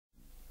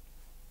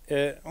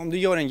Om du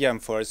gör en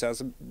jämförelse,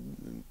 alltså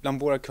bland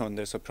våra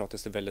kunder så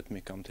pratas det väldigt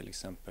mycket om till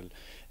exempel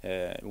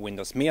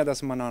Windows Media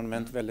som man har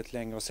använt väldigt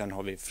länge, och sen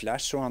har vi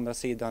Flash å andra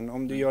sidan.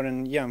 Om du gör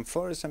en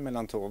jämförelse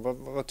mellan två,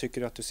 vad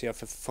tycker du att du ser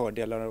för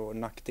fördelar och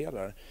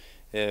nackdelar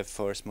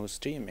för smooth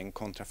streaming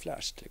kontra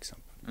Flash till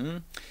exempel?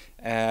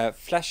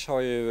 Flash har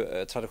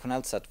ju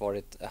traditionellt sett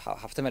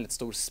haft en väldigt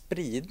stor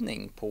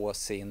spridning på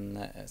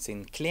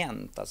sin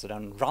klient, alltså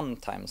den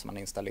runtime som man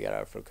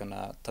installerar för att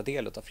kunna ta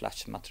del av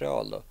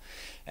Flash-material.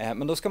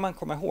 Men då ska man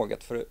komma ihåg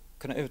att för att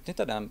kunna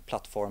utnyttja den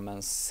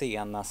plattformens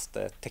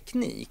senaste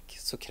teknik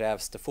så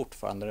krävs det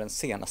fortfarande den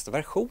senaste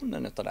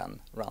versionen av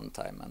den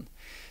runtimen.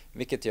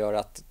 Vilket gör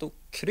att då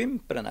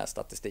krymper den här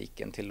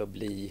statistiken till att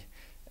bli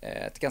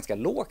ett ganska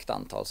lågt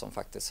antal som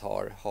faktiskt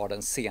har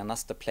den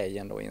senaste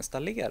playen då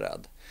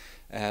installerad.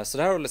 Så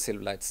där håller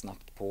Silverlight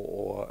snabbt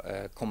på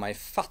att komma i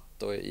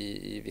fatt och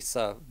i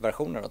vissa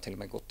versioner har till och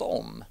med gått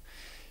om.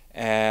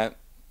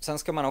 Sen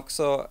ska man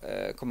också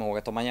komma ihåg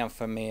att om man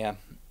jämför med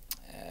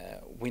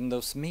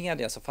Windows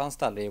Media så fanns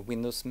det aldrig i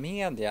Windows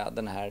Media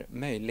den här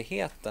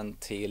möjligheten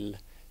till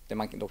det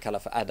man då kallar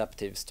för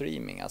adaptive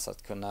streaming, alltså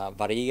att kunna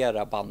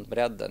variera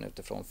bandbredden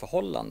utifrån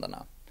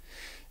förhållandena.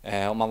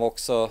 Och man var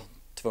också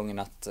tvungen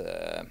att,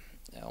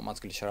 om man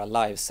skulle köra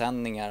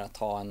livesändningar, att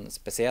ha en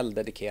speciell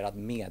dedikerad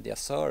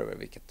mediaserver,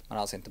 vilket man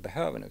alltså inte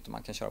behöver nu, utan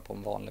man kan köra på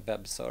en vanlig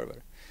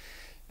webbserver.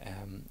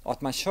 Och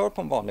att man kör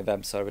på en vanlig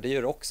webbserver, det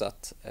gör också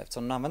att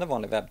eftersom man använder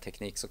vanlig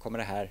webbteknik så kommer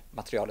det här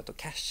materialet att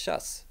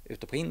cachas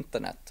ute på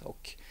internet,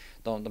 och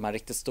de här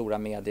riktigt stora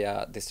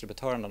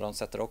mediadistributörerna, de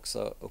sätter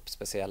också upp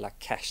speciella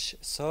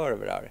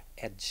cache-servrar,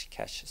 edge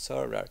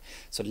cache-servrar.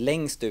 Så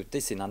längst ute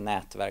i sina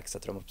nätverk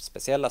sätter de upp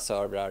speciella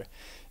servrar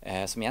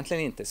som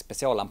egentligen inte är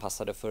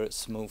specialanpassade för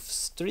smooth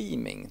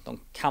streaming. De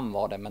kan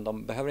vara det, men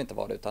de behöver inte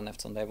vara det, utan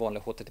eftersom det är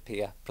vanligt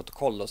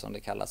HTTP-protokoll som det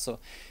kallas, så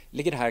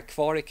ligger det här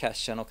kvar i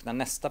cachen, och när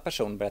nästa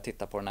person börjar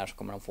titta på den här så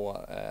kommer de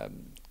få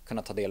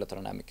kunna ta del av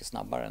den här mycket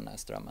snabbare än den här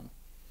strömmen.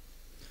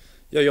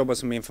 Jag jobbar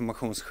som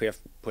informationschef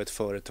på ett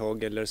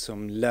företag eller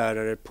som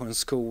lärare på en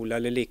skola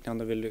eller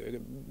liknande och vill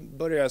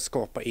börja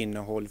skapa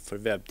innehåll för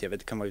webb-tv.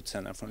 Det kan vara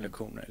utsändningar från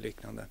lektioner eller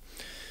liknande.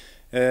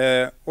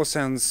 Och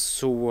sen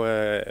så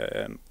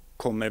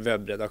kommer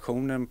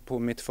webbredaktionen på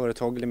mitt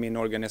företag eller min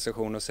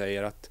organisation och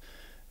säger att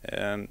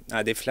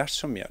nej, det är Flash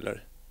som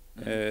gäller.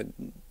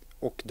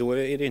 Och då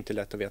är det inte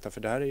lätt att veta,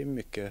 för det här är ju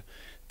mycket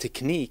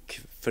teknik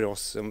för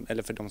oss,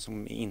 eller för de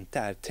som inte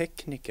är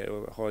tekniker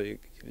och har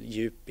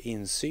djup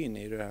insyn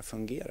i hur det här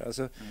fungerar.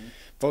 Alltså,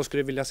 vad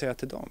skulle du vilja säga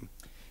till dem?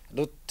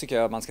 Då tycker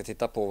jag att man ska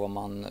titta på vad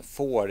man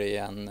får i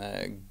en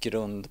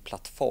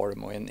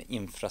grundplattform och en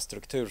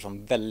infrastruktur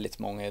som väldigt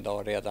många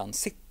idag redan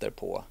sitter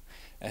på,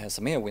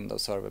 som är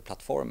Windows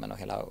Server-plattformen och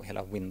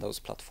hela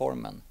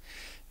Windows-plattformen.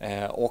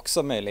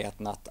 Också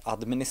möjligheten att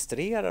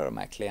administrera de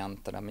här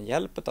klienterna med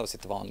hjälp av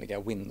sitt vanliga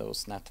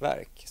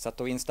Windows-nätverk. Så att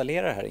då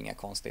installerar det här inga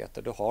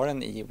konstigheter. Du har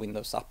en i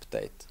Windows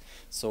Update.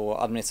 Så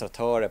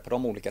administratörer på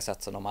de olika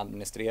sätt som de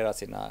administrerar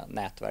sina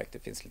nätverk, det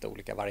finns lite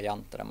olika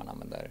varianter där man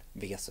använder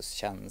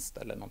Vesus-tjänst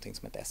eller någonting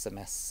som heter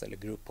SMS eller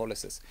Group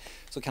Policies.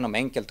 Så kan de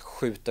enkelt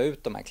skjuta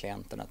ut de här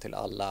klienterna till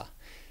alla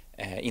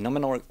inom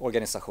en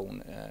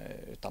organisation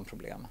utan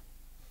problem.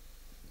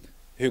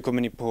 Hur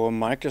kommer ni på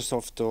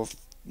Microsoft att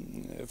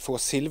få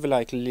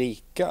Silverlight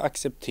lika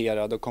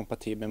accepterad och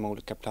kompatibel med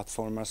olika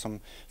plattformar som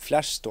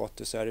Flash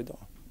status är idag?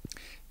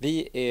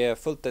 Vi är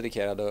fullt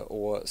dedikerade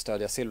att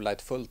stödja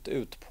Silverlight fullt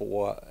ut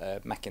på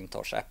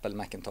Apple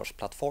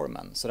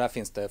Macintosh-plattformen. Så där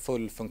finns det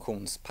full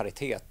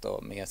funktionsparitet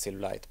då med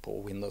Silverlight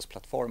på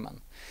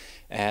Windows-plattformen.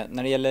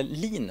 När det gäller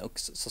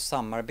Linux så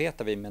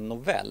samarbetar vi med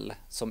Novell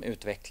som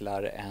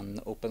utvecklar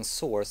en open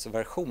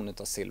source-version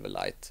av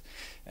Silverlight.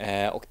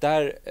 Och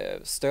där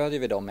stödjer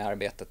vi dem i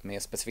arbetet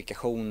med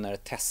specifikationer,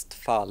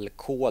 testfall,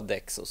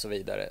 kodex och så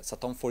vidare. Så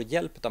att de får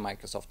hjälp av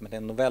Microsoft, men det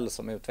är Novell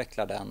som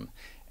utvecklar den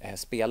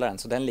spelaren.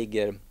 Så den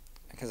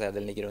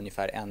ligger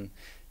ungefär en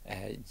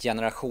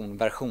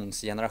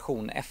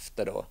versionsgeneration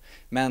efter då.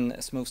 Men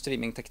smooth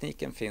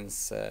streaming-tekniken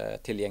finns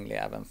tillgänglig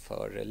även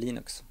för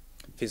Linux.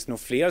 Finns det några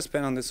fler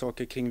spännande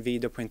saker kring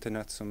video på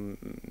internet som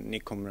ni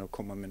kommer att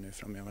komma med nu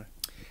framöver?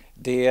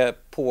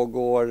 Det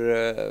pågår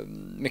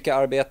mycket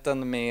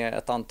arbeten med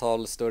ett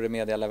antal större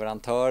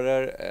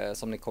medialeverantörer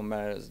som ni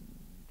kommer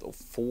att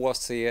få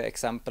se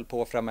exempel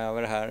på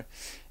framöver här.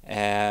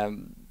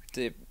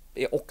 Det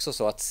är också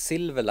så att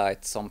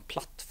Silverlight som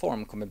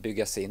plattform kommer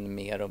byggas in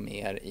mer och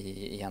mer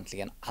i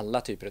egentligen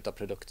alla typer av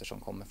produkter som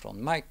kommer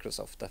från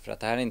Microsoft. Därför att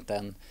det här är inte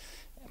en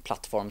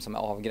plattform som är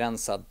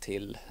avgränsad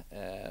till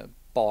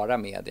bara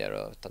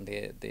medier, utan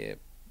det är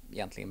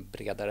egentligen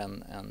bredare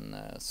än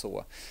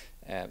så.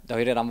 Det har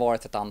ju redan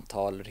varit ett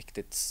antal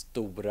riktigt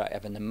stora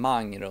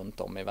evenemang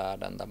runt om i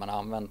världen där man har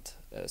använt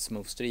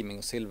smooth streaming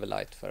och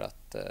Silverlight för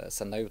att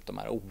sända ut de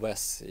här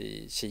OS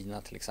i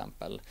Kina till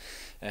exempel.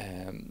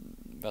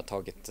 Vi har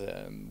tagit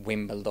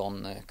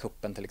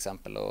Wimbledon-kuppen till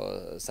exempel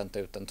och sänt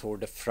ut en Tour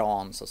de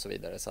France och så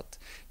vidare. Så att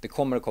det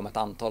kommer att komma ett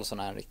antal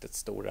sådana här riktigt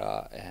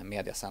stora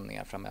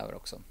mediasändningar framöver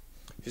också.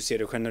 Hur ser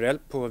du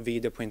generellt på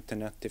video på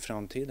internet i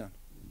framtiden?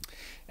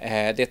 Det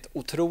är ett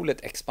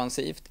otroligt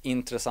expansivt,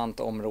 intressant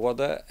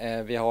område.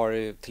 Vi har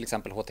ju till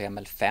exempel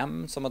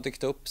HTML5 som har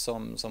dykt upp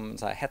som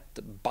så här hett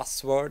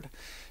buzzword.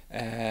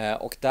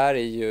 Och där är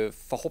ju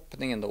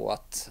förhoppningen då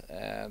att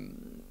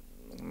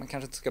man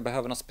kanske inte ska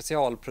behöva något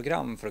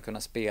specialprogram för att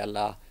kunna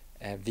spela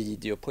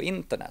video på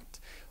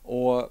internet.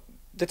 Och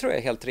det tror jag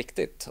är helt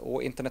riktigt.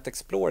 Och Internet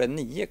Explorer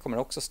 9 kommer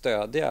också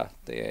stödja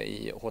det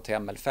i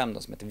HTML5 då,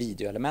 som heter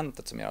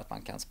videoelementet, som gör att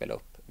man kan spela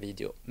upp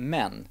video.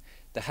 Men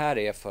det här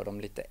är för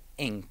de lite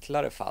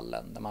enklare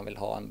fallen där man vill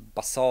ha en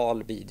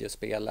basal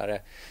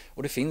videospelare.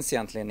 Och det finns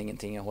egentligen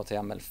ingenting i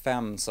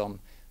HTML5 som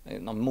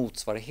någon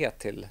motsvarighet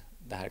till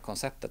det här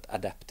konceptet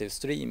adaptive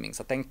streaming.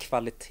 Så att den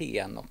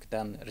kvaliteten och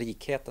den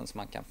rikheten som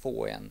man kan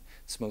få i en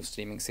smooth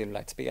streaming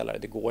Silverlight-spelare,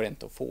 det går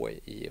inte att få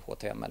i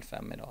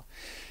HTML5 idag.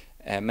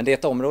 Men det är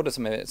ett område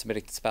som är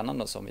riktigt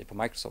spännande och som vi på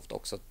Microsoft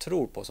också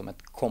tror på som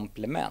ett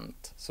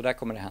komplement. Så där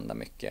kommer det hända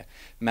mycket.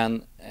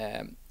 Men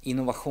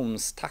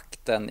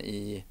innovationstakten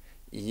i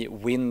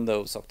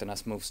Windows och den här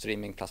smooth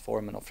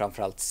streaming-plattformen och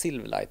framförallt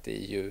Silverlight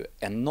är ju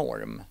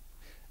enorm.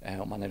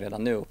 Om man är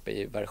redan nu uppe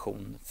i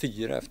version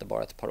 4 efter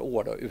bara ett par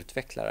år och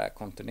utvecklar det här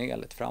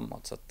kontinuerligt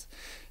framåt. Så att,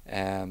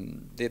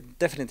 det är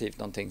definitivt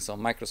någonting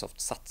som Microsoft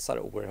satsar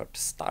oerhört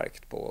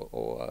starkt på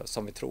och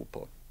som vi tror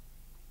på.